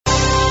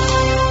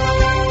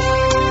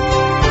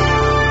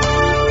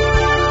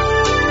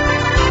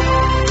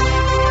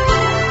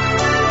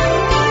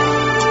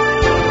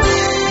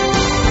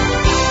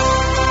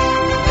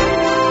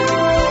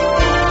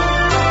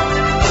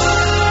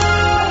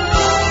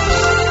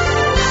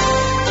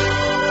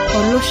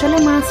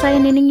Loshole Maasai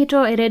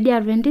niningito Eredi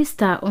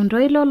Adventista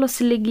ondoilo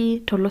losiligi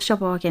tolosho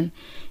pookin.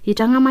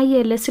 Itangamayie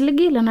ele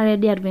siligi lena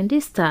Eredi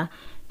Adventista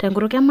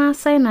tenkutuk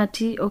Maasai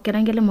natii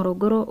Okerengele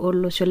Morogoro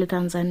olosho le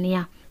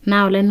Tanzania.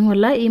 Na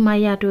oleng'ola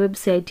emaa to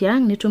website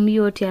yang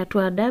nitumio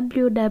tiatua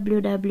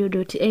www.awr.org.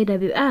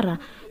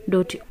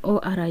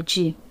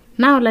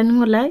 Na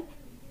oleng'ola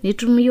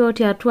nitumio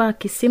tiatua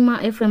Kisima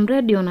FM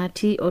radio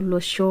natii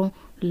olosho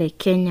le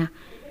Kenya.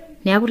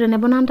 Niaku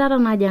tenebona ntata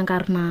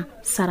najankarna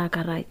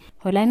Sarakarai.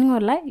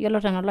 Oleng'ola yolo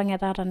tenolong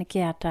etata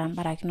nikiata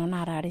barakino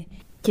narare.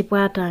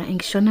 Kipuata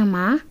Enkishon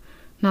emaa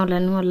na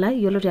oleng'ola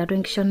yolo tiatua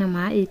Enkishon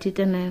emaa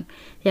ititene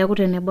yaku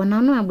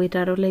tenebonano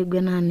aboitaro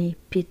laigwenani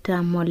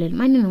Peter Molel.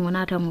 Mani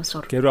ning'onata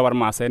ngosor. Kerua bar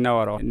Maasai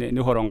nawaro ni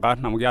horonga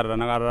namukiata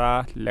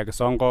tanakata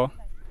lekisongo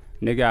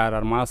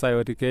nikiata Maasai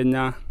oti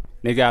Kenya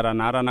nikiata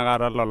nara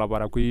nakata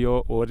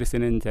lolabarakuyo oti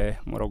sininche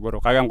Morogoro.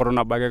 Kake enkoro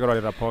nabo ake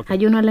kirorita pookin.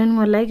 Ajono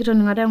oleng'ola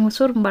kitoning'ota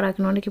ngosor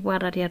barakino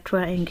nikipuata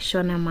tiatua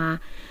Enkishon emaa.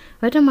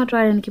 Wete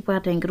matware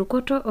nikipuata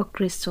Enkirukoto o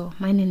Kristo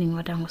mani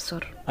ning'ota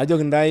ngosor. Ajo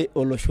kindai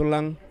olosho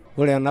lang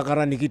ore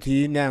enakata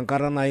nikitii na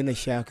enkata nai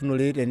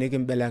naishiakinore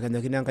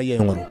tenikimbelekenyakini Enkai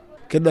aing'oru.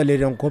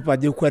 Kidolita enkop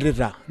ajo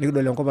kwatita,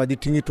 nikidol enkop ajo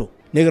ting'ito.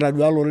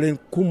 Nikitadua lolen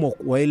kumok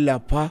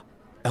wailepa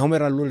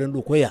ehomoita lolen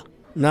dukuya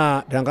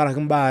na tenkaraki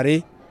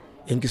mbaare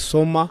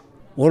enkisoma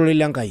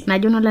wolole Enkai.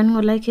 Najono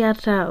oleng'ola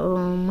kiata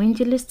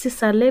mwinjilisti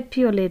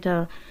Salepi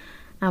oleta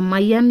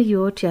amayan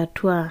yoti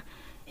atua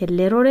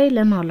elerore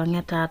lena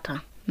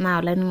olong'etata. Na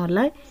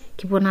oleng'ola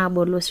kipona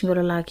abolo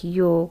singolo laki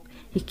yo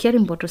ikeri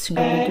mboto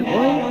singolo di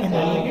oi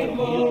enale.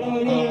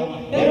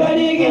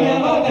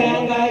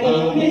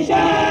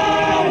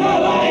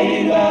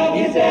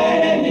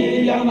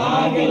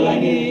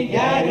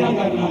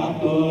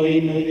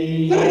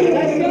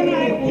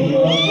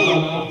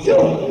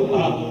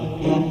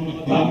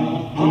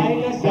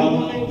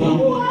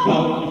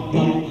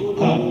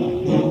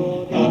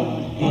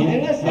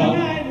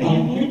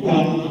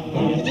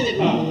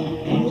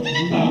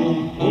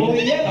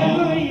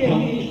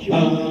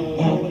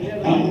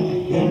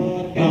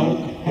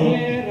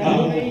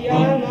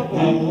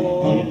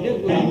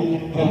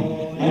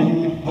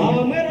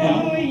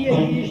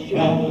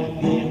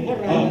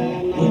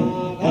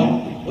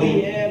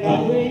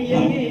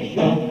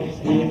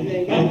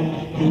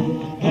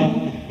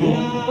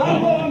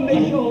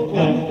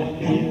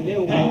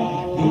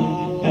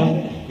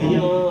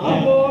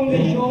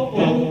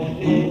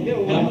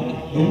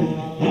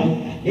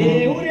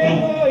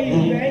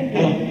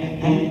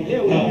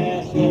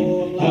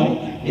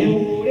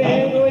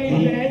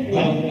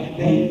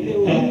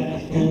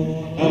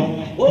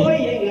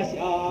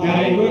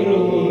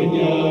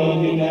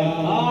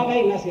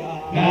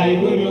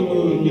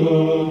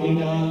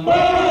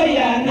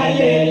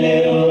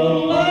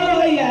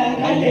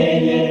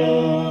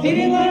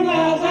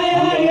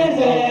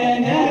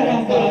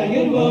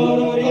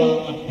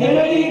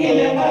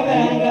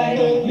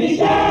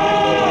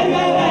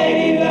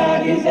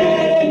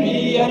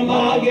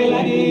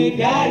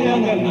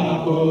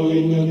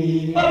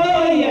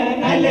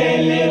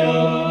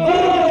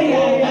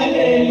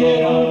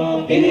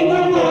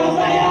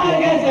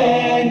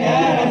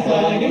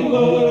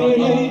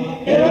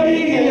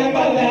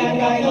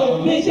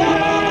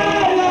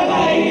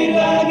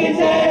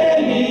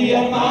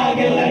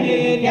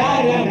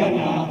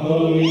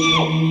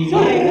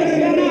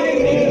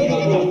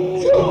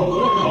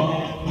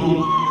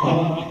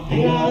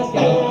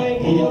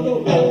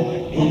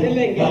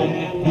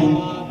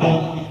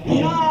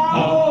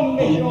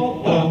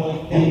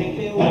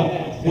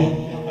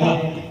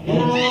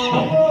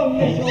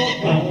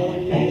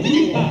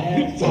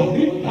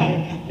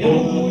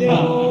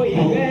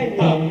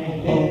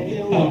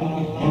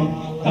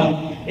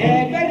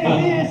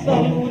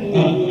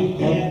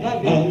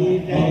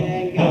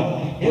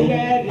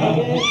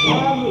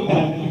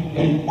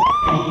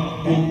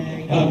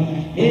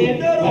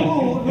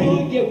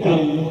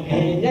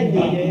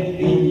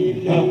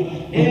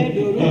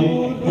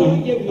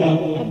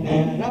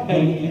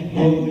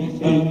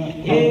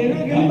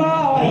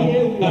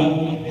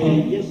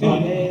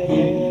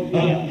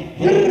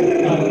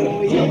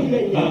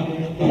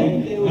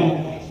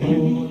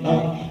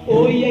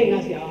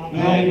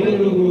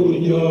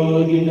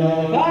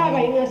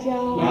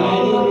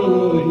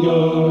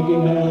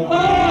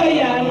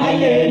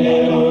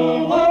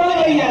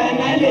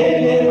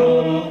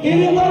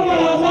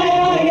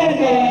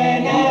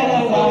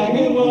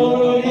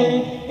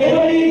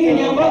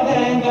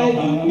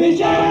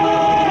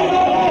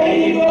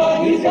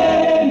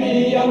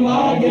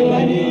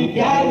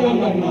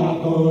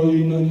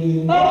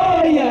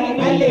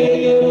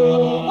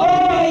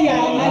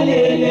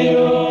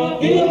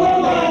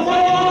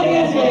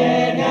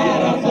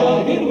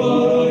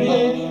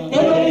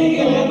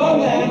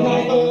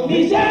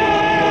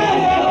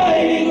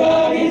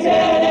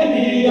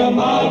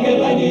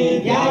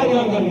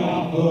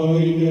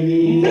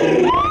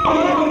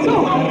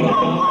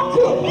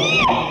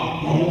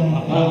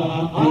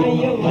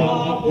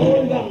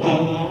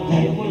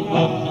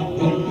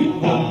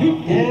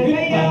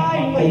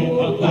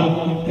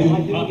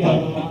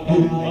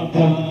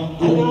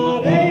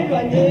 Hey!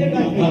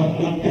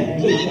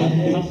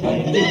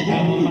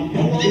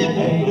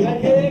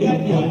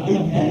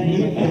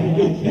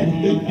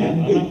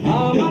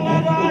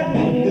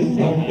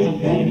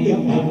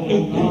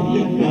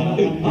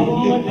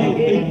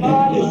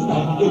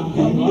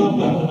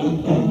 Ajo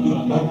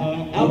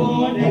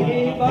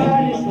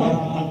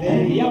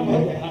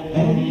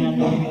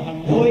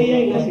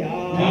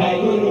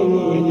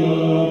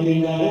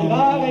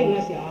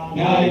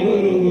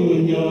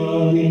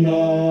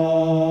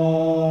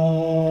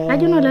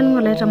nolen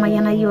ngole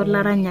tamayana yo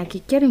laranyaki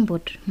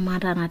kerimbot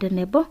mata na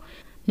tenebo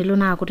nilo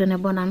na aku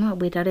tenebo nanu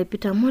aboitare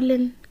Peter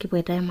Molen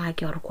kipoita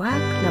emaki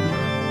orkwak lama.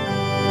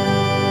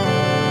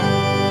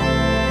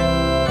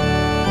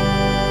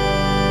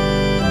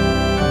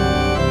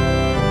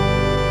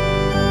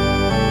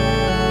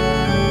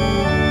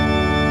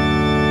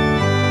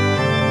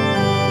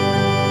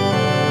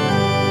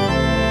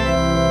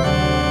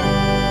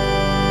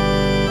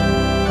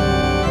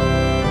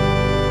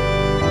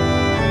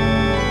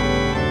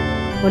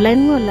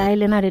 Olain ngola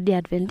ile na ready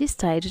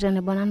Adventista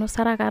itene bonano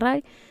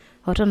sarakarai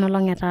otono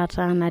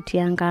longetata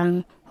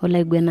natiangkang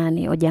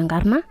olaigwenani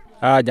ojangarna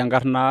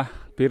jangarna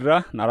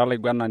pirra nara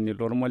laigwenani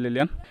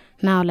lormolelian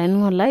na olain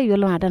ngola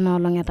yolo ada no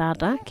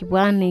longetata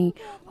kibwani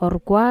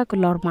orkwak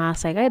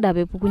lormaasai kaida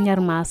be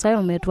pukunyar maasai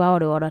ometua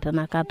ore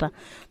tanakata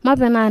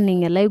mapenani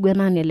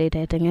ngelaigwenani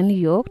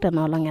leitaitengeni yok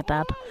tano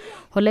longetata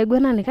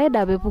olaigwenani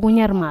kaida be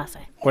pukunyar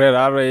maasai ore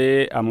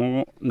rare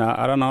amu na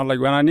ara na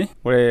olaigwenani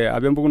ore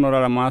abempukuno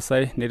rara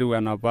maasai netiu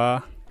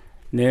enapa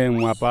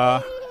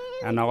nemuapa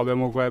anakobe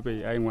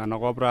mukwape aingwa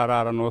nakop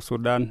rara no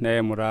Sudan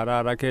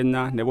nemurara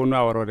Kenya neponu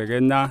aworore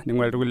Kenya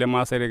ningwal irkulie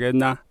maasai te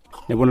Kenya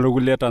neponu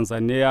irkulie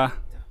Tanzania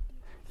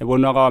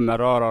neponu aka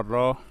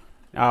ometoroto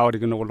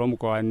aorikino kulo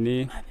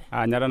mkoani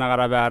anyara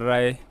nakata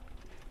peetai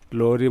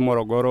lori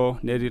Morogoro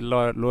netii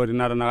lori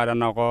nakata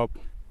nakop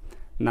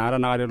nara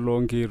nakata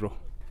Enkishon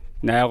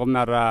neeku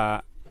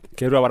metaa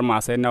keru apa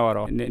irmaasai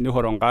neoro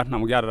nihoro nkarn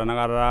amu kiata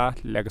nakata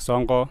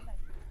Lekisonko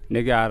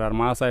nikiata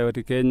irmaasai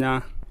otii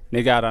Kenya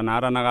nikiata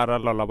nakata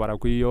lolo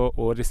parakuyo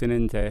otii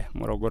sininche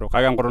Morogoro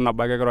kake enkutuk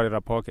nabo ake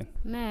kirorita pookin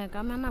ne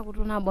kamena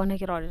kutuk nabo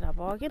nikirorita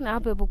pookin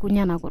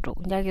apepukunya na kutuk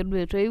njake duo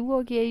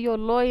etoiwuoki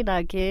eyioloi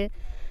nake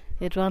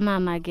etwana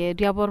nake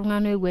etii apa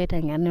oltung'ani oewuo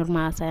aiteng'en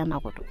irmaasai ena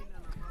kutuk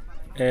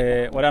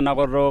ore ena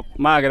kutuk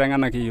maa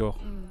kiteng'enaki iyiok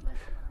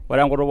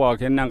ore enkutuk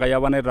pookin Enkai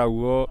apa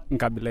naitawuo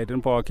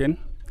inkabilaitin pookin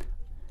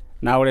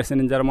na ore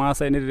sininche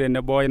irmaasai netii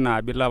tenebo ina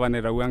abila apa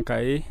naitawuo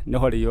Enkai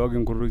nihori iyiok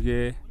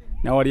inkutukie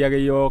nehori ake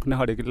iyiok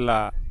nehori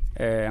kila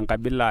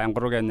enkabila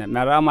enkutuk enye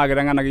metaa maa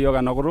kiteng'enaki iyiok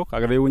ena kutuk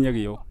kake keiwunyeki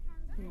iyiok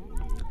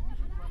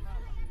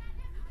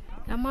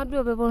Kama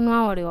duo peponu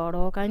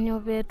aworioro kanyo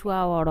petu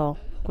aworo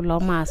kulo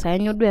maasai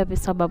enyo duo epi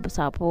sababu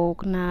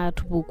sapuk na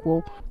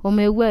tupukuo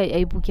omewuo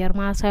aipukia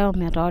irmaasai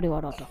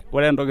ometoorioroto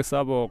ore entoki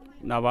sapuk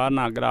napa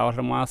nagira aor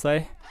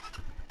irmaasai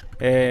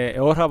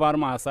eor apa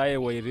irmaasai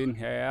iwueitin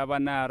apa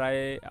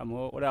neetai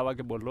amu ore apa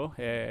kibulu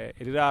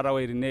etii taata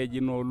iwueitin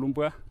neeji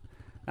noolumbwa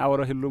na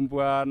ore oshi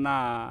lumbwa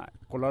naa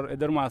kulo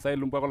ejo irmaasai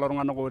lumbwa kulo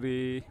tung'anak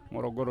otii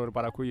Morogoro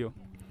irparakuyo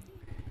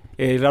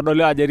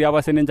itodolu ajo etii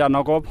apa sininche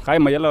enakop kake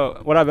mayiolo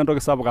ore apa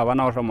entoki sapuk apa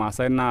naor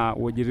irmaasai naa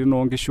wuejitin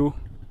oonkishu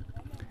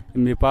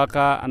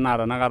mipaka anaa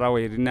tanakata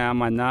wueitin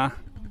neemanya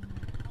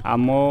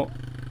amu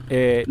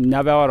ninye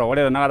apa eoro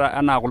ore tanakata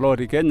anaa kulo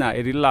otii Kenya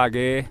etii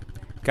laake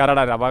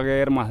kerarate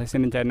apake irmaasai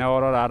sininche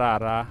neoro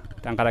taata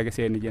tenkaraki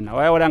esiai nijo ina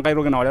ore enkai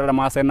toki naorita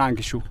irmaasai naa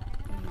nkishu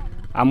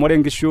amu ore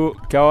nkishu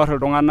keor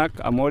iltung'anak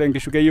amu ore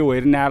nkishu keyieu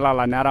wueitin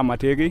neelala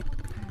neeramatieki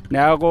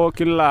neeku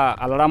kila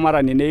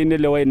olaramatani neyieu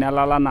nelo ewuei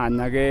nelala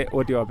naanya ake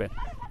otii openy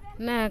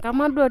ne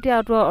kama duo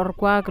tiatua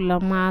orkwak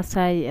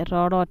lormaasai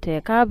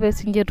etoorote kape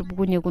sinche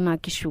etupukunye kuna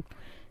kishu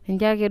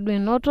ninche ake duo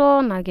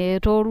enoto na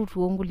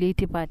ketoorutuo nkulie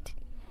tipati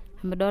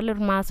midol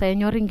irmaasai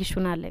enyor nkishu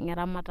naleng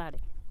eramatare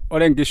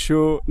ore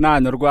nkishu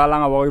naanya orkuak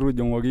lang apa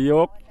oitujung'oki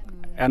iyiok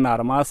enaa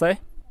irmaasai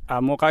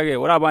amu kake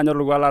ore apa anyor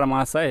orkuak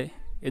lormaasai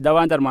ejo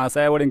apa ninche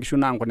irmaasai ore nkishu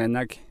naa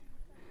nkunenyak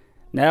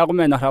neeku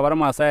menyor apa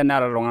irmaasai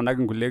neeta iltung'anak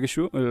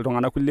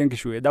kulie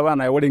nkishu ejo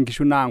apa ore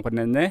nkishu naa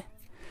nkunenye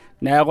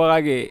neeku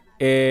kake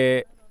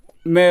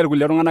mee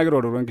irkulie tung'anak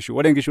irorito nkishu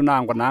ore nkishu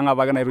naa nkunaang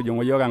apa ake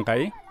naitujung'o iyiok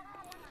Enkai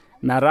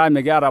metaa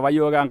mikiata apa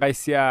iyiok enkai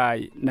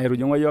siai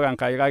naitujung'o iyiok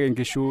Enkai kake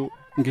nkishu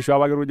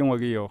apa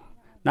kitujung'oki iyiok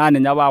naa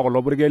ninye apa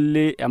kulo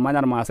purkeli emanya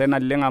irmaasai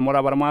naleng amu ore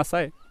apa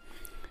irmaasai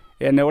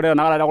ore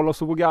tanakata kulo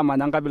supuki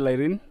amanya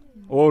nkabilaitin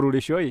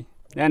oorurishoi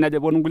naa enejo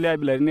eponu nkulie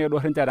abilaitin needuo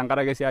ninche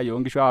tenkaraki esiai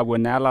oonkishu aapuo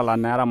neelala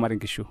neeramat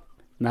nkishu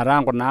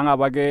metaa nkunaang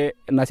apa ake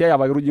ina siai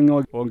apa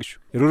kitujung'oki oonkishu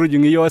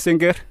itutujung'i iyiok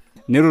isinkirr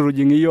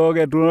nitutujung'i iyiok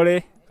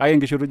enturore kake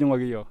nkishu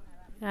itujung'oki iyiok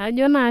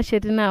ajo naa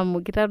shetina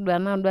amu kitadua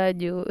nadu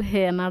ajo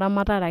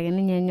enaramatare ake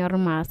ninye enyor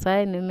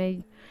irmaasai neme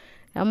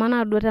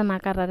amanaa duo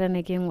tenakata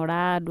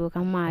teniking'uraa duo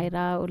kama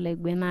ira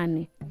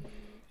olaigwenani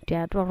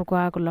tiatua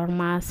orkuak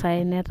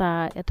lormaasai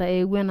netaa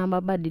eewuo ena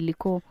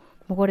mabadiliko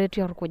mekure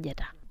etii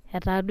orkujita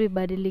etaa duo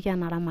ibadilika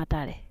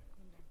enaramatare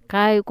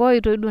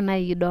koitoi duo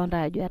nai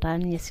kidolta ajo etaa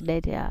ninye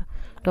sidai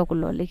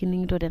tokulo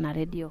likining'ito tena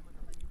redio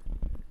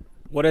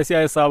ore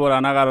esiai sapuk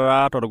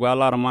tenakata torkuak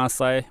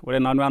lormaasai ore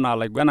nanu enaa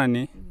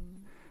olaigwenani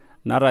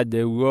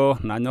natajeuo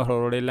nanyor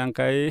ororei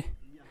lenkai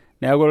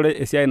neeku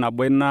ore esiai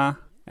nabo ina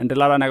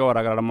entilata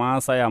nikiutakita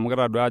irmaasai amu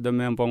kitadua ajo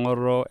mee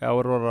empong'oto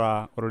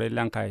eutota ororei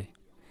lenkai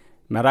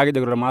metaa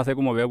kijokito irmaasai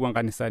kumok pee epuo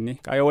nkanisani,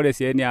 kake ore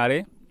sii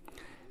eniare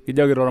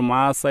kijokito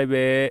irmaasai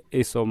pee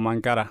isoma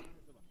nkera,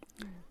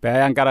 pee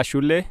eya nkera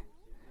shule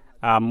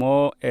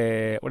amu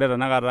ore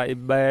tanakata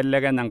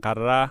ibelekenya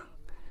nkata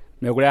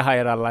mekure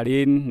ehaita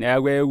larin,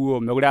 neeku eewuo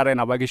mekure eetae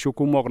napa kishu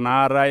kumok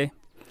naatae,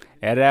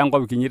 etaa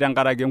enkop kinyi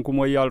tenkaraki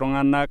enkumoyi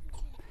oltung'anak,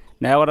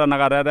 neeku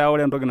tanakata etaa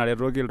ore entoki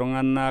naretoki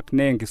iltung'anak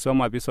naa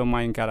enkisoma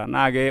piisomai nkera.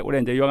 Naake ore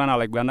ninche yiok enaa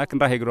laiguanak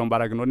kintashekito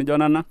mbarakinot nijo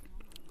nena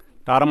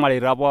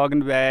tormareita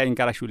pookin pee eyai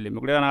nkera shule.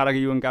 Mekure tanakata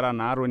kiyieu nkera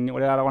naatoni,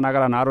 ore taata kuna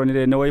kera naatoni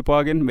tenewuei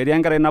pookin metii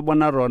enkerai nabo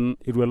naton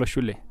itu elo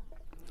shule.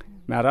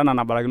 Metaa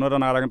nena barakinot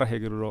tanakata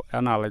kintashekito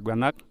enaa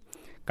laiguanak,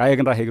 kake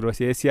kintashekito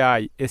sii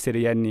esiai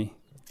eseriani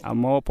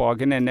amu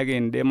pookin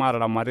enikindim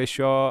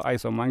ataramatisho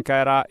aisoma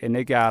nkera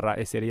enikiata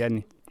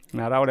eseriani.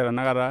 Metaa ore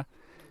tanakata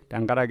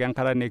tenkaraki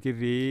enkata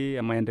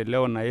nikitii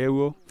maendeleo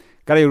naewuo,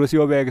 kitayieutua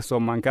siyiok pee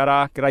kisoma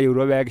nkera,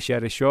 kitayieutua pee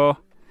kishetisho,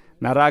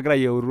 metaa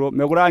kitayieutua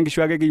mekure aa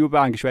nkishu ake kiyieu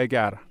paa nkishu ake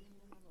kiata,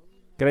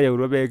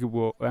 kitayieutua pee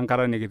kipuo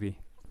enkata nikitii.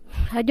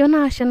 Ajo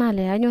naa ashe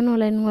naleng, ajo naa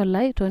olainining'oni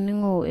lai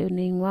toning'o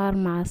ening'ua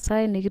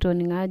irmaasai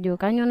nikitoning'o ajo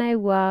kanyioo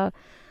naewuo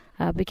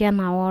apik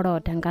ena oro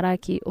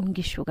tenkaraki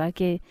onkishu,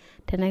 kake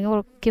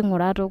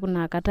teneking'uraa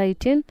tokuna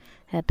kataitin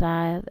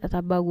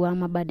etabawua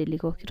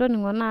mabadiliko.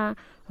 Kitoning'o naa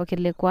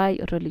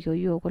orkilikwai otolikio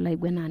yiok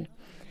olaiguanani.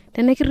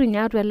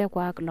 Tenikirrinyo atua ele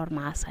kuak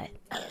lormaasai,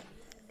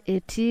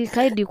 etii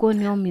kaidi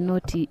ikoni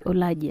ominoti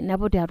olaji,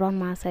 neputi atua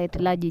irmaasai etii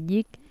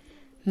ilajijik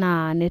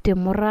naa netii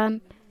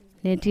murran,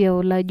 netii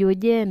olaji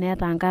oje,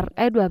 neeta nkarn,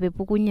 aidua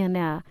peepukunye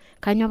naa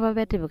kanyioo apa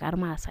peetipika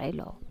irmaasai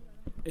lo?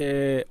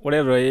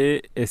 Ore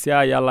toi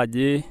esiai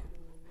olaji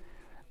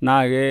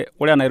naake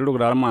ore enaitukuj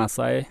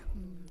tormaasai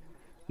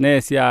naa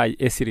esiai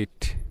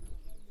esirit,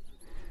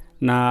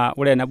 naa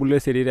ore enebulu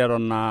esirit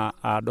eton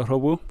aa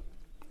dorropu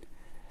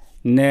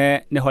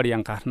nihori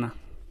enkarna,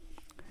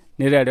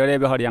 niteeri ore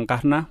peehori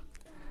enkarna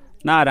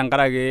naa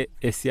tenkaraki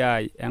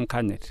esiai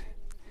enkanyit.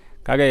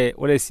 Kake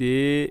ore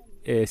sii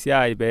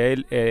esiai pee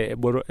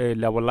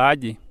eilepu ilo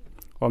aji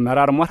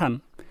ometaa irmurran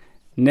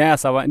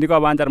nees apa ndiko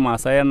apa ninche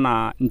irmaasai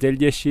enaa ninche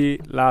iljeshi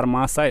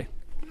lormaasai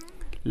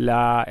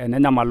laa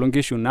enenyamalu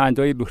nkishu naa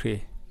ninche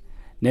oidurrie,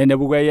 naa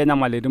enepuku akeyie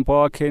nyamalitin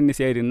pookin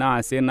isiaitin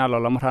naasi naa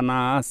lelo murran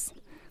aas.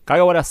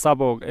 Kake ore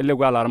esapuk ele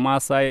kuak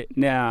lormaasai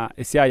naa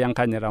esiai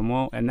enkanyit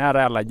amu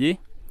eneetai olaji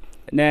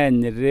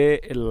neyanyiti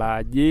ilo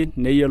aji,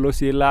 neyiolou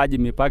sii ilo aji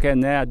mipaka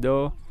enye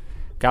ajo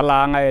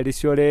kelaang'ae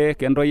erisiore,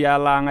 kentoyie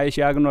elaang'ae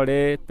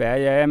ishiakinore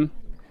peeyem.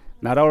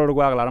 Metaa ore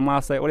orkuak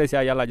lormaasai ore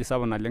esiai olaji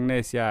sapuk naleng naa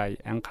esiai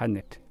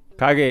enkanyit,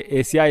 kake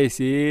esiai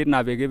sii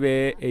napiki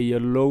pee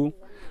eyiolou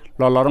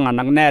lolo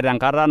tung'anak, neeta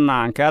enkata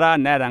naa nkera,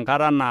 neeta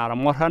enkata naa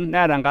irmurran,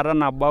 neeta enkata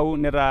nabau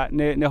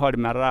nihori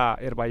metaa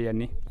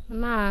irpayiani.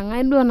 Naa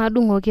ng'ae duo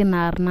nadung'oki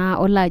ina arna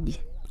olaji?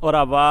 Ore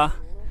apa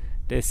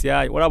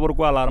tesiai, ore apa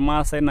orkuak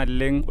lormaasai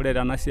naleng ore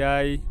tena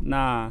siai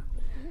naa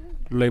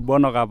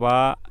iloibonok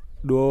apa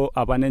duo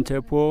apa ninche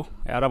epuo,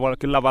 eeta apa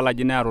kila apa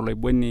olaji neeta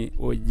oloiboni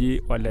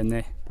oji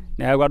olenye.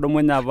 Neeku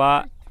adumunye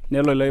apa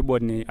nelo ilo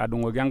oiboni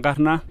adung'oki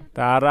enkarna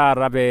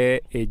taata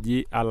pee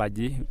eji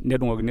alaji,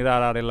 nedung'okini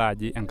taata ilo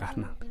aji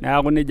enkarna.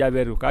 Neeku nejia apa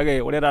etiu,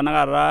 kake ore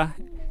tanakata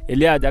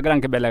elio ajo egira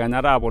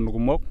nkibelekenyat aaponu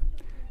kumok,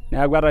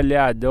 neeku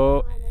etalio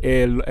ajo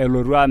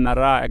elotu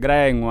metaa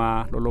egirai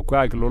aing'uaa lelo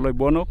kuaki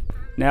looloibonok,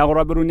 neeku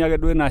itobiruni ake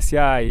duo ina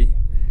siai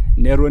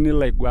netoni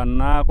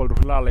ilaiguanak,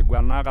 olturrur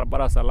loolaiguanak,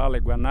 orbarasa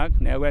loolaiguanak,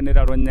 neeku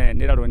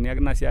niteruni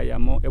ake ina siai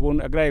amu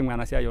egirai aing'uaa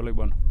ina siai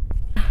ooloibonok.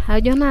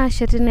 Ajo naa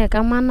ashe tine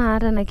kamanaa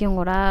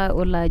teneking'uraa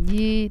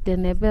olaji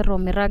teneperr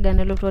omiraga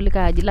nelotu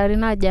olikae aji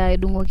larin aja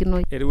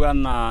edung'okinoi? Etiu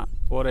enaa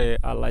ore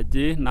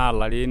alaji naa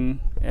larin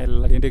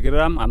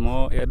 20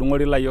 amu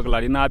edung'ori ilayiok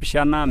larin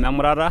 7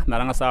 memurata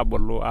metang'asa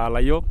aabulu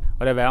aalayiok,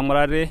 ore pee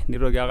emurati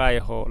nitoki ake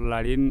aisho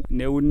larin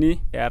 3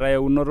 eetai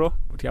eunoto,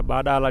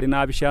 baada olarin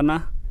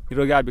 7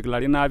 nitoki aabik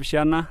larin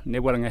 7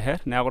 nepuo irng'esher,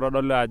 neeku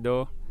itodolu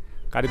ajo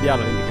karibia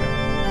larin 20.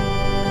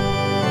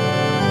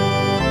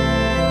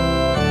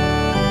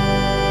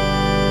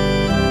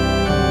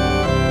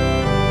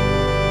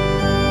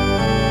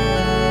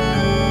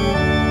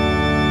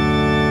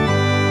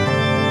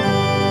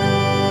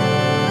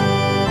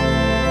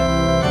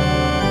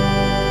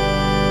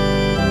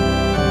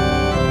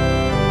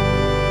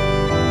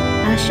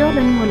 Ashe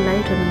olainining'o lai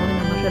toning'oki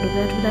ina masho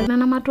edukuya tupikakina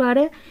ena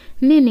matuare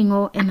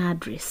nining'o ena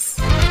address.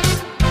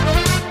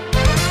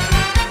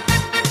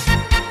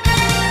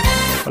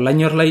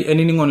 Olanyor lai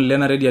enining'oni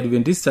lena Radio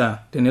Adventista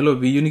tenelo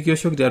piiyieu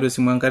nikioshoki tiatua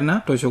esimu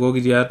enkarna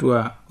toshokoki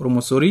tiatua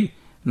ormosori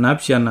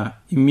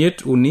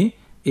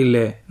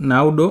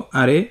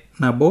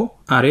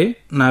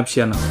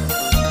 7536922.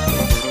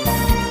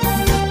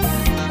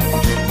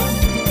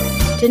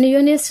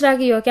 Teniyieu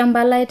nisiraki yiok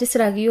empalai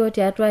tisiraki yiok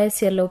tiatua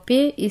SLP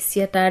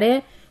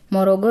 8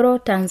 Morogoro,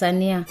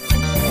 Tanzania.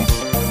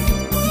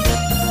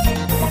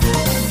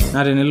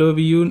 Na tenelo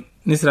piiyieu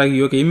nisiraki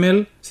yiok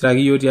email,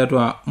 siraki yiok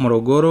tiatua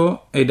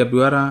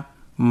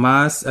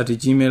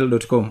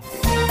morogoro@mas@gmail.com.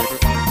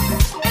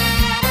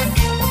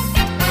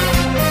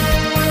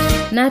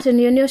 Na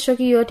teniyieu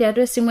nioshoki yiok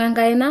tiatua esimu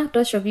enkaina,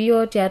 tooshoki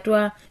yiok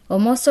tiatua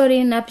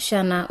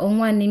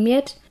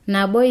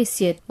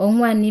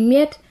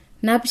 075-158-459.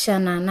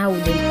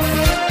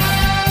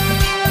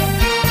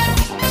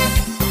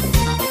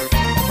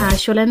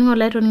 Ashe olainining'oni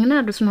lai toning'o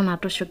ajo sinanu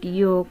natoshoki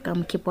yiok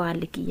amu kipuo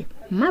aaliki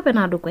mape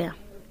nadukuya.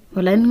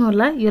 Olainining'oni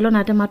lai yiolo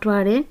naate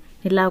matuare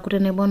nilo aaku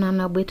tenebo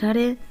nanu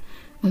aboitare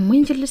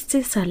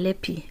omwinjilisti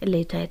Salepi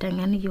eleita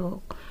aiteng'en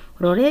yiok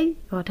rorei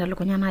oota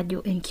elukunya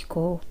najo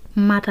enkikoo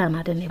mata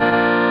na tenebo.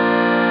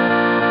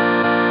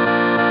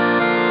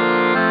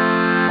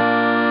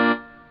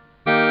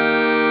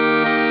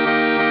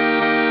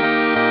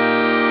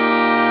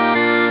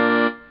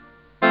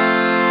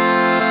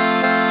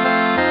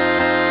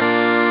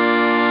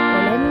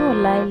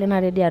 Lena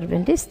ready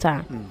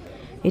Adventista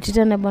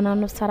tenebo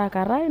nanu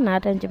sarakarai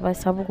naata enchipai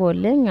sapuk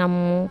oleng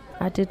amu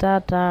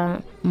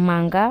atitata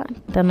manga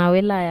tena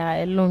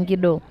wilaya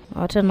elongido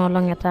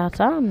otenolong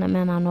etata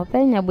nemenano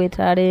openy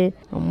aboitare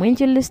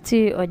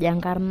omwinjilisti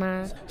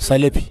ojankarna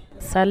Salepi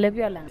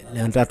oleng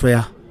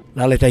lentatoya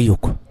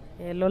lalaitayok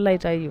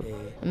lolaitayok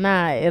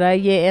na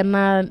iraye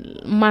ena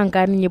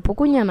manga ninye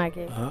pukunya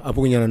nake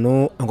apukunya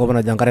nanu enkop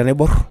najankare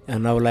naibor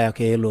ena wilaya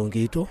ke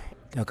elongito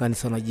te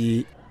kanisa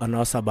naji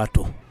ana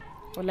Sabato.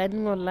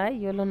 Olainining'oni lai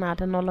yiolo naa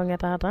tenolong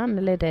etata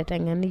niloito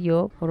aiteng'en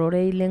yiok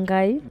ororei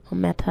lenkai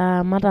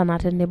ometaa mata naa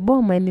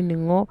tenebo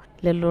mainining'o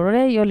lelo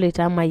rorei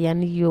yioloito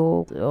amayian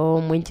yiok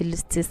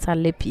omwinjilisti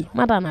Salepi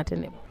mata naa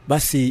tenebo.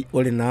 Basi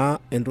ore naa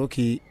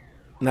entoki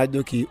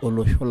najoki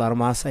olosho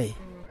lormaasai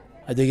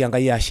ajoki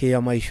Enkai ashe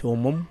amaisho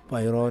omom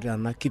pairo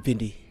tena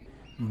kipindi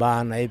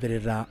mbaa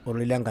naipirita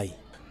ororei lenkai.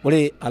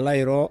 Ore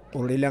alairo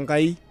ororei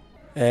lenkai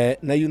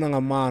nayieu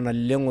nang'amaa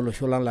naleng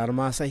olosho lang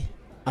lormaasai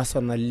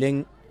asa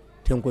naleng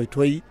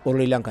tenkoitoi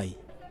ororei lenkai.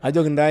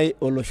 Ajoki ntae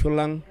olosho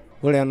lang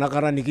ore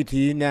enakata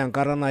nikitii naa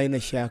enkata nai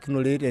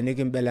naishiakinore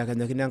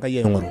tenikimbelekenyakini Enkai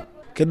aing'oru.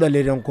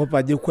 Kidolita enkop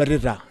ajo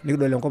kwetita,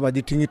 nikidol enkop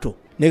ajo ting'ito,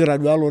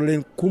 nikitadua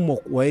loreren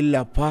kumok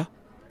oilepa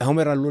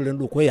eshomoita loreren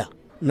dukuya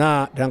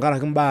naa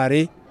tenkaraki mbaa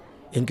are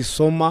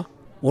enkisoma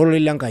ororei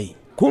lenkai.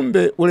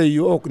 Kumbe ore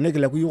yiok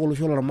nikilepu yiok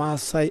olosho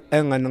lormaasai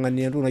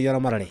aing'aning'anie entoki naji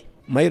eramatare.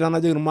 Maita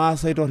najoki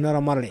irmaasai torrono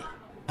eramatare,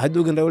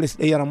 ajoki ntae ore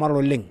sidai eramatare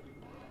oleng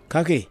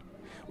kake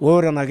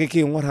ore enake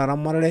kiing'or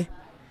eramatare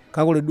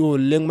kake ore duo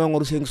oleng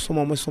maing'oru sii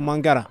enkisuma maisuma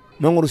nkera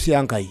maing'oru sii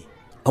Enkai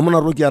amu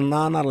ina toki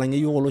ena nalang'ie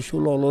yiok olosho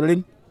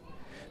looloreren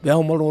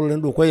peeshomo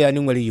loreren dukuya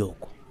ning'uari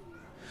yiok.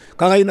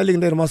 Kake ayieu naliki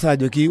ntae irmaasai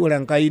ajoki ore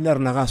Enkai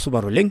neton ake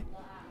asupat oleng,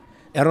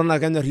 eton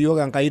ake enyor yiok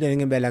Enkai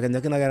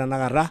tenikimbelekenyakini ake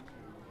tenakata,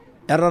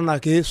 eton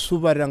ake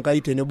supat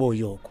Enkai tenebo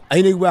oyiok.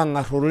 Ayieu nikipuo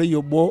aang'ar ororei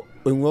obo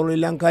oing'ua ororei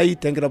lenkai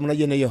tenkitabu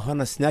naji ene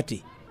Yohana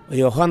Sinyati,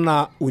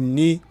 Yohana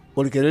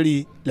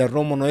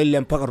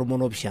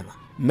 3:12-17.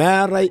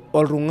 Meetai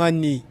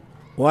oltung'ani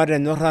oota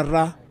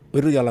enyorrata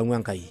oitoki alang'u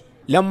Enkai.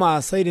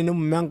 Lemaasai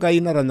tenemume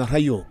Enkai natonyorra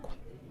yiok.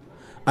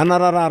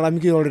 Anata taata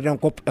mikirorita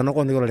enkop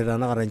enakop nikirorita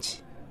tenakata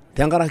nji.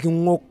 Tenkaraki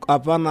ng'ok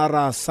apa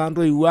nataasa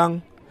ntoiwuo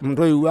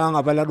ang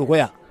apa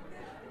ledukuya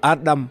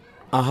Adam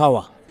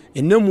Hawa.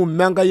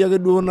 Enemume Enkai ake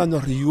duo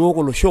nanyorr yiok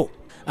olosho.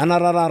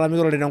 Anata taata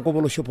mikirorita enkop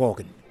olosho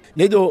pookin.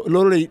 Nejo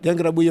lororei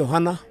tenkitabu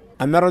Yohana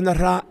amu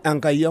etonyorra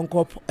Enkai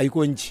enkop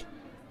aiko nji.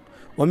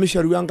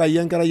 Omishoru Enkai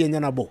enkerai enye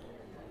nabo.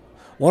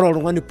 Ore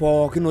oltung'ani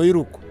pookin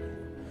oiruk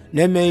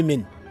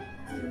nemeimin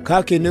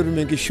kake netum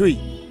enkishui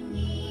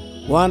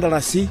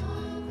wandarasi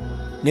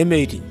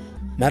nemeiting.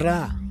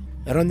 Metaa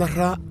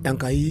etonyorra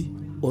Enkai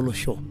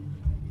olosho.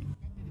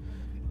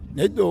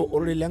 Nejo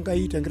ororei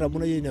lenkai tenkitabu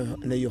naji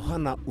ene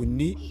Yohana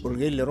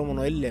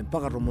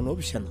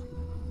 3:12-17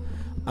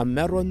 amu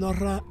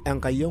etonyorra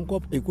Enkai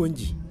enkop aiko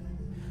nji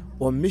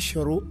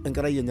omishoru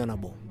enkerai enye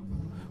nabo.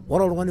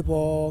 Ore oltung'ani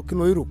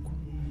pookin oiruk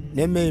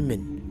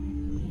nemeimin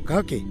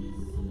kake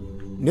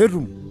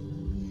netum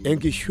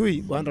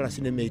enkishui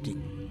wandarasi nemeiting.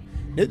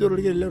 Nejo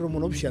ororei le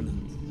 17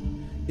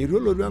 eitu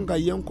elotu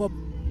Enkai enkop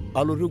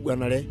alotu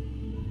aiguanare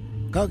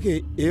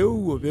kake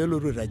eewuo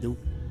peelotu aitajeu.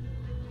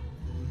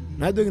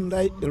 Najoki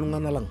ntae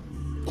iltung'anak lang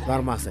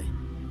lormaasai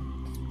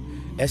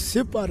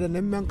esipa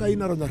teneme Enkai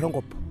natonyorra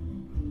enkop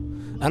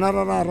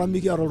anata taata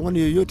mikiata oltung'ani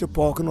yeyote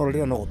pookin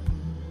ororita enakop.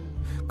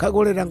 Kake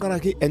ore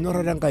tenkaraki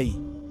enyorrata Enkai,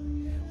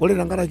 ore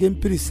tenkaraki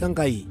empiris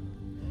Enkai,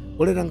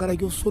 ore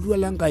tenkaraki osotua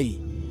lenkai,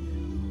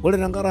 ore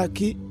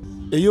tenkaraki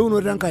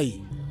eyieunoto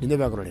Enkai ninye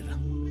peekirorita.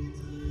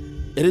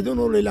 Etejo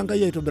naa ororei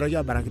lenkai aitobiraki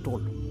abaraki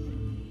tukul.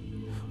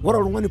 Ore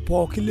oltung'ani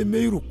pookin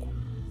lemeiruk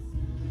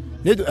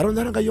nejo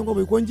etonyorra Enkai enkop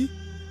aiko nji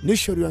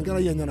nishoru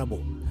enkerai enye nabo.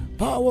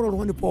 Paa ore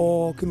oltung'ani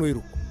pookin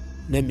oiruk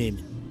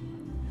nemeimin.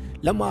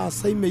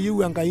 Lemaasai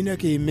meyieu Enkai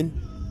nekiimin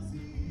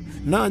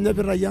naa nye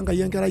pitayio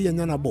Enkai enkerai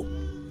enye nabo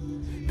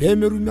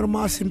peemetumi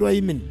irmaasai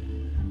oimin,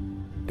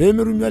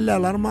 peemetumi olee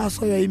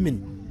lormaasai oimin,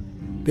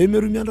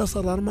 peemetumi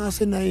entasat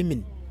ormaasai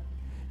naimin,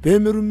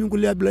 peemetumi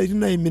nkulie abilaitin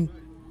naimin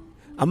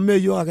amu mee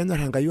yiok ake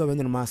enyorr Enkai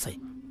openy irmaasai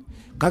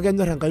kake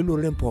enyorr Enkai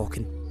loreren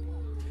pookin.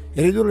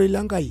 Etejo ororei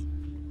lenkai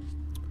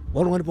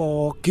oltung'ani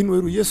pookin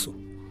oiru Yesu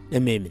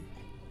nemeimin.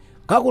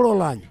 Kake ore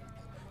oloany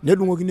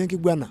nedung'okini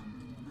enkiguana.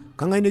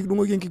 Kang'ae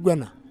nekidung'oki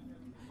enkiguana?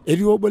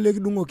 etii obo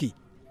lekidung'oki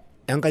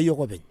Enkai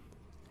openy.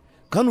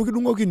 Kanu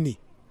kidung'okini?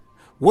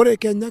 Ore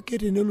Kenya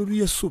tenelotu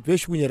Yesu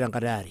peeshukunye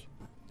tenkata are.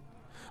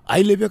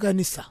 Ailepie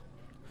kanisa.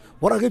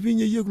 Ore ake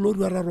piinyayieki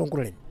lotuata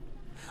toonkulen.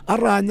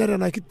 Ata anya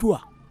tena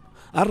kitua,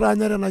 ata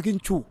anya tena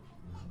kinchu.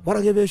 Ore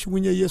ake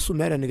peeshukunye Yesu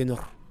meeta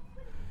nikinyor.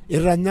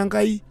 Itanya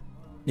Enkai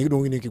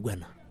nikidung'okini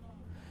enkiguana.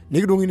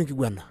 Nikidung'okini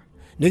enkiguana.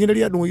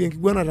 Nikinteria adung'oki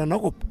enkiguana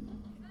tenakop.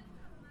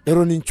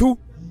 Eton inchu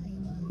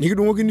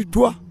nikidung'okini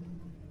tua.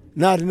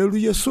 Naa tenelotu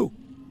Yesu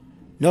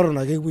neton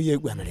ake kipuoi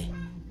aiguanare.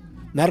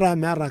 Meeta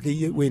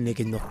akeyie ewuei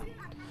nikinyor.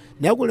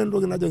 Neeku ore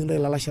entoki najoki ntae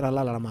ilalashera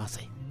lang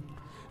lormaasai.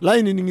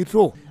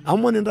 Lainining'ito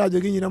amon ntae ajo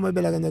kinyita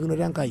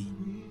Maibelekenyakinoto Engai.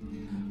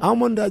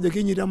 Amon ntae ajo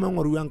kinyita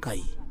maing'oru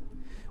Enkai.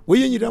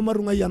 Woyie nyita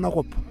matung'ai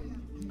enakop.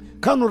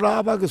 Kanu taa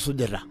apa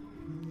kisujita?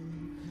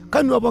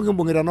 Kanu apa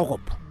kimbung'ita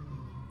enakop?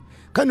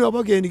 Kanu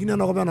apa kienikini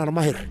enakop enaa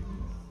irmaherr?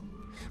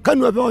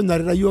 Kanu apa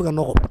onyarita yiok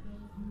enakop?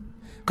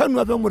 Kanu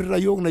apa emutita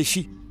yiok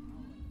naishi?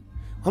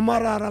 Amaa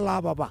taata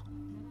laapapa?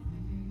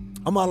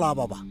 Amaa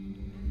laapapa?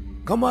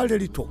 Kamaa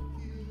Lerito?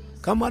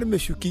 Kamaa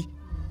Irmeshuki?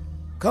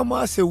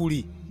 Kamaa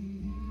Seuri?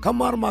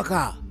 Kamaa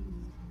Irmakaa?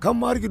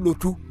 Kamaa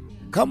Irkidotu?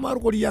 Kamaa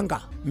Irkorianga?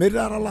 Metii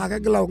taata laa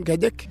kegila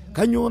nkejek?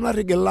 Kanyoo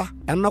natigila?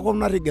 Enakop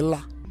natigila?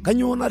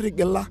 Kanyoo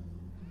natigila?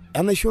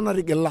 Enaisho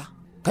natigila?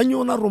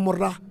 Kanyoo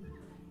natumuta?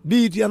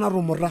 Biitia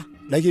natumuta?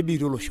 Daiki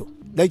biitia olosho.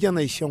 Daiki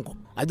enaisho enkop.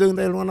 Ajoki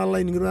ntae iltung'anak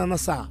lainining'ito ena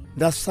saa.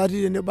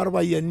 Ntasati tenebo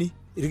irpayiani,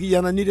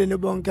 irkijanani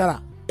tenebo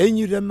nkera.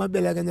 Enyito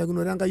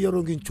Maibelekenyakinoto Enkai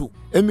eton kinchu.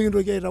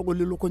 Emikintoki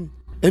aitagol ilukuny.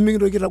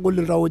 Emikintoki aitagol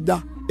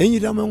iltauja.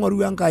 Enyito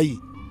maing'oru Enkai.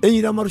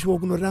 Enyito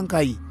matushukokinoto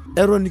Enkai.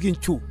 Eton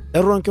kinchu.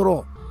 Eton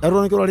kiro.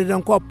 Eton kirori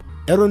tenkop.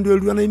 Eton itu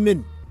elotu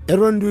enaimin.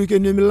 Eton itu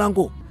ikeni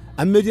emilango.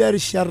 Amu metii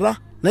erishata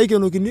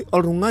naikenokini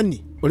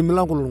oltung'ani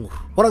ormilango long'or.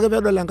 Ore ake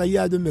peedol Enkai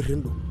ajo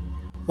merrendo.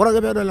 Ore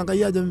ake peedol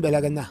Enkai ajo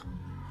mbelekenya.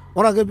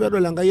 Ore ake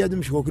peedol Enkai ajo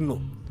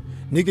mishukokino.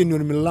 Nikeni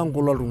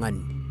ormilango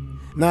loltung'ani.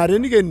 Naa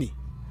tenikeni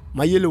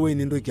mayiolo ewuei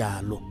nintoki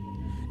alo.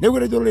 Neeku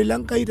etejo ilo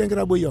Enkai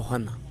tenkitabo e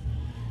Yohana.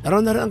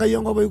 Etonyora Enkai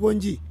enkop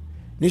aikonji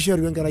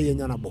nishoru enkerai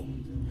enye nabo.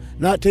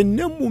 Na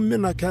tenemume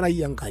ina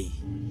kerai Enkai.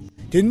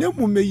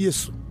 Tenemume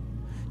Yesu.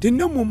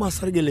 Tenemume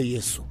osarge le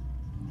Yesu.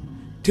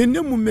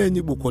 Tenemume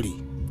enibukori.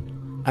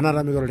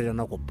 Anata mikirori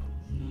tenakop.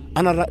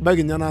 Anata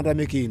baiki ninye anaata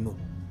mekiino.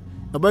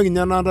 Ebaiki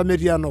ninye anaata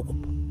metii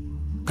enakop.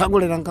 Kake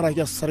ore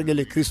tenkaraki osarge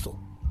le Kristo.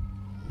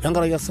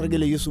 Tenkaraki osarge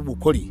le Yesu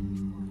bukori.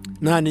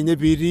 Naa ninye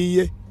piitii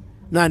iyie.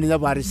 Naa ninye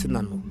paari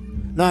sinanu.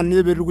 Naa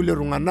ninye peetii kulie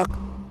tung'anak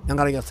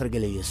tenkaraki osarge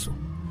le Yesu.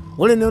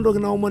 Ore naa entoki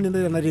naomon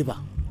ntae tena teipa.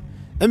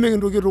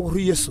 Emikintoki aitukurru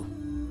Yesu.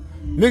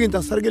 Mikincho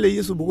osarge le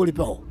Yesu bukori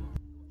peo.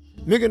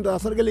 Mikincho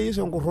osarge le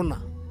Yesu enkurruna.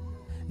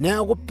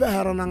 Neeku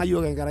peera nang'a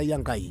yiok enkerai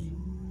Enkai.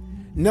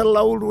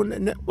 Nelau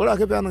ore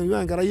ake peenang'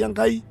 yiok enkerai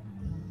Enkai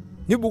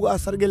nibukoo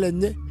osarge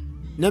lenye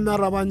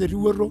nemeeta apa ninye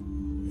eriwuoto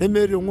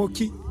nemeeta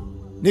eng'oki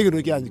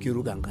nikintoki aanyu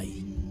kiruk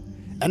Enkai.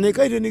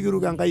 Enaikash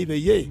tenikiruk Enkai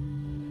peyie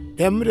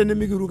amu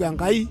tenemikiruk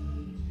Enkai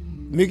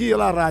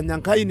mikiyiolo ataany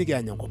Enkai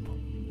nikiany enkop.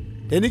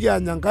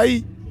 Tenikiany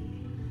Enkai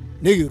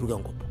nikiruk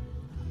enkop.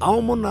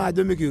 Aomon naa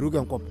ajo mikiruk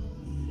enkop.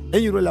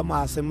 Enyito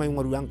irmaasai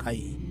maing'oru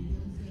Enkai.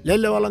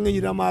 Lelewa lang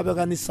enyito maapik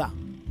kanisa.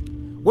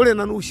 Ore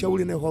nanu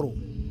ushauri naishoru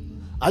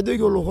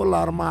ajoki olosho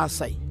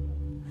lormaasai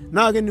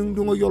naa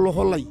kening'dung'oki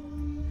olosho lai.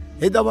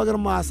 Ejo apake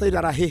irmaasai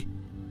terahe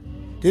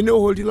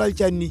tenewosh oltilo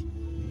olchani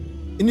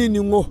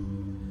inining'o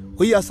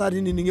hoi asa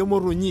tinining'o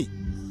emotonyi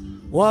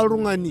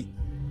woltung'ani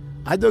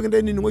ajoki ntae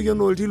inining'oki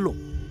enaa oltilo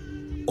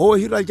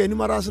owoshito olchani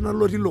mataa sinanu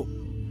ilo tilo.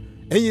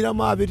 Enyito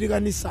maapiti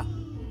kanisa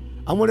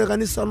amu ore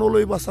kanisa naa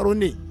oloip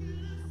osaruni.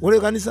 Ore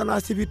kanisa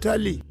naa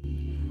sipitali.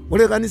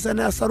 Ore kanisa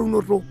naa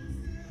esarunoto.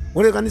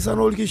 Ore kanisa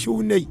naa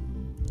orkishiunei.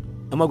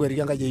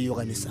 Emakwetiki Enkai yiok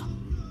kanisa.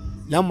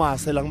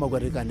 Lemaasai lang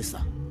makwetiki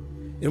kanisa.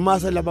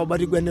 Irmaasai le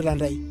Babati igwenita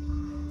ntae.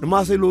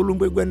 Irmaasai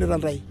loolumbo igwenita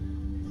ntae.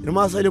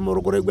 Irmaasai le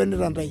Morogoro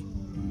igwenita ntae.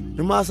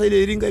 Irmaasai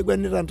le Iringa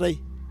igwenita ntae.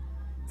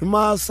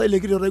 Irmaasai le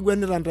Kiteto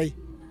igwenita ntae.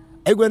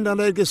 Aigwenita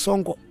ntae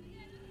Kisongo.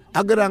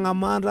 Agira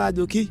ang'amaa ntae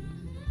ajoki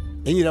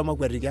enyito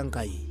makwetiki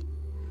Enkai.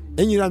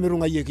 Enyito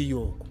mitung'ayieki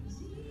yiok.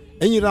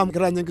 Enyito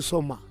kitanya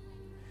enkisuma.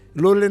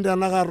 Ilolen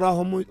tenakata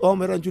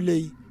homoita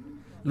nchulei.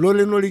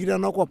 Ilolen orikito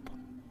enakop.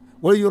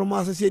 Ore yiok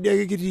irmaasai siadi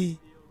ake kitii.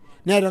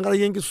 Naa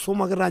tenkaraki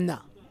enkisuma kitanya.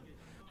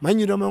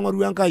 Mainyito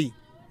maing'oru Enkai.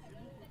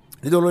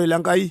 Nejo ilo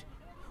Enkai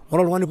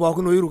ore oltung'ani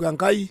pookin oiruk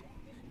Enkai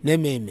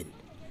nemeimin.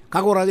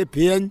 Kake ore ake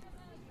piiny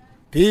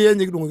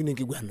nikidung'okini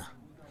enkiguana.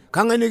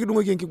 Kang'ae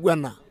nikidung'oki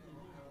enkiguana?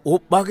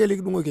 Obo ake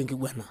likidung'oki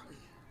enkiguana.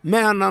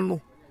 Mee nanu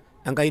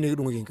Enkai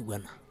nikidung'oki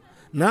enkiguana.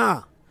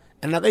 Naa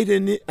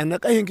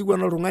enikash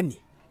enkiguana oltung'ani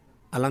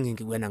alang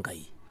enkiguana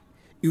Enkai.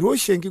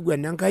 Iroshi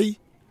enkiguana Enkai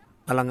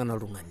alang ena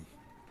oltung'ani.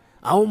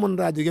 Aomon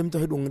ntae ajoki emincho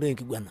idung'ita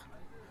enkiguana.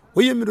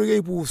 Oyie mitoki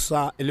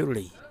aipuusa ele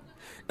rorei.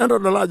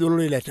 Entodol ajo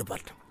olorei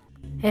letipat.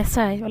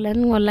 Esai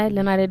olainining'oni lai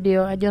lena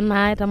redio ajo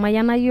naa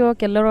itamayiana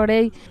yiok ele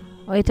rorei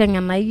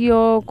oiteng'ena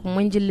yiok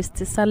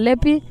mwinjilisti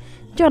Salepi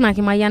nchoo naa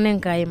kimayiana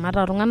Enkai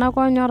mataa iltung'anak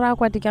oonyorr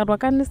aakwatiki atua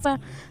kanisa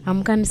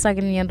amu kanisa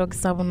ake ninye entoki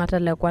sapuk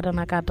natelekua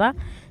tenakata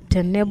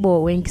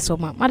tenebo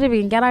wenkisoma.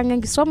 Matipik nkera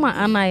enkisoma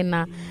ana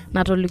ina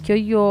natolikio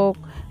yiok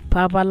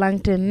papa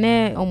lang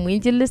tene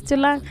omwinjilisti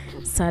lang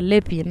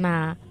Salepi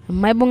na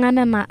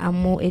maibungane na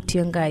amu etii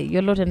Enkai.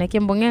 Yiolo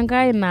tenekimbung'a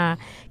Enkai na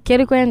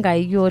keriko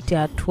Enkai yiok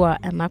tiatua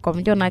enakop.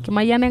 Njo na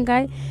kimayian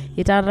Enkai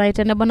itarai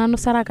tenebo nanu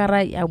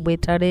Sarakarai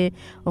aboitare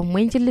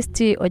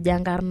omwinjilisti ojo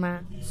enkarna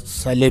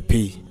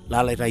Salepi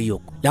lalaita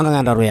yiok lenkang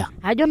Endaruya.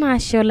 Ajo na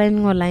ashe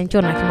olainining'oni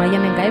njo na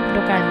kimayian Enkai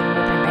kutoka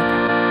aningo tenkai.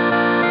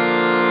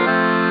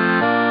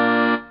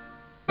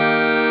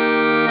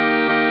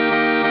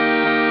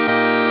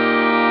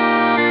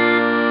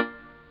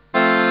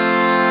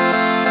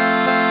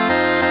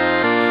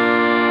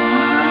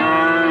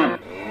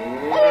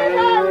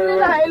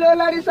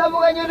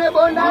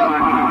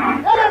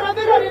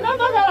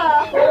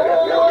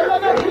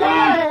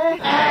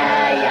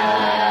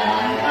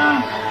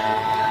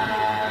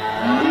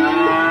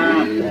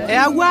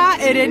 Eyawa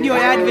eredio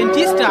ya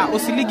Adventista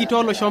osiligi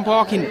tolosho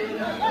pookin.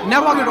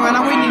 Nepoki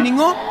iltung'anak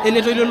oinining'o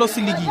eletoilo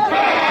losiligi.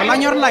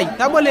 Olanyor lai,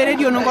 tabolo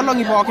eredio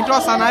nonkolong'i pookin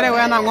toosanare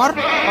wenang'or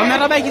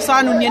ometabaiki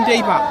saa uni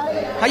enteipa.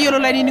 Kayiolo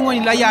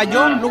lainining'oni lai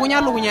ajo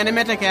lukunya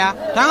nemetekeya.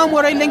 Tang'amu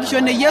oloilo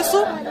Enkishon e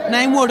Yesu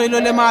naimu oloilo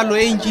lemaalo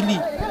e Injili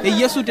e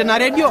Yesu tena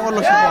redio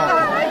olosho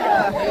pookin.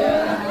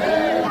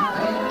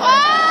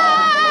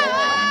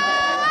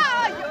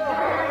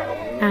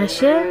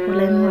 Ashe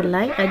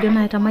olainining'oni ajo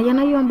na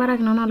itamayiana yiok mbarak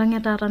nono lang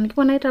etaata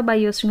nikipuo na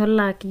itabai osingo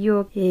lak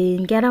yiok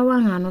nkera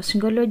wang'an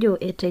osingo lojo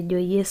etejo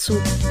Yesu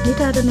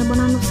nita tenebo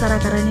nanu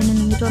Sarakarai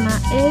nening'ito na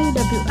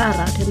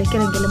AWR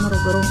telekerenke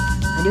Morogoro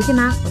ajoki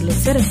na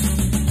olesere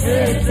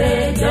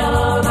etejo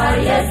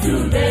Yesu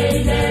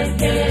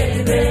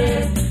beilekebe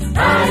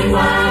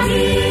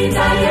aiwani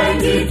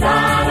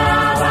ngayengitara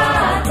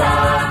bata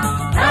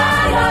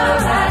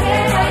ayogare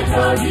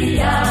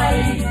aitogia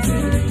itu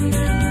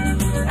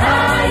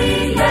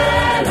ai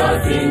lo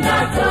singa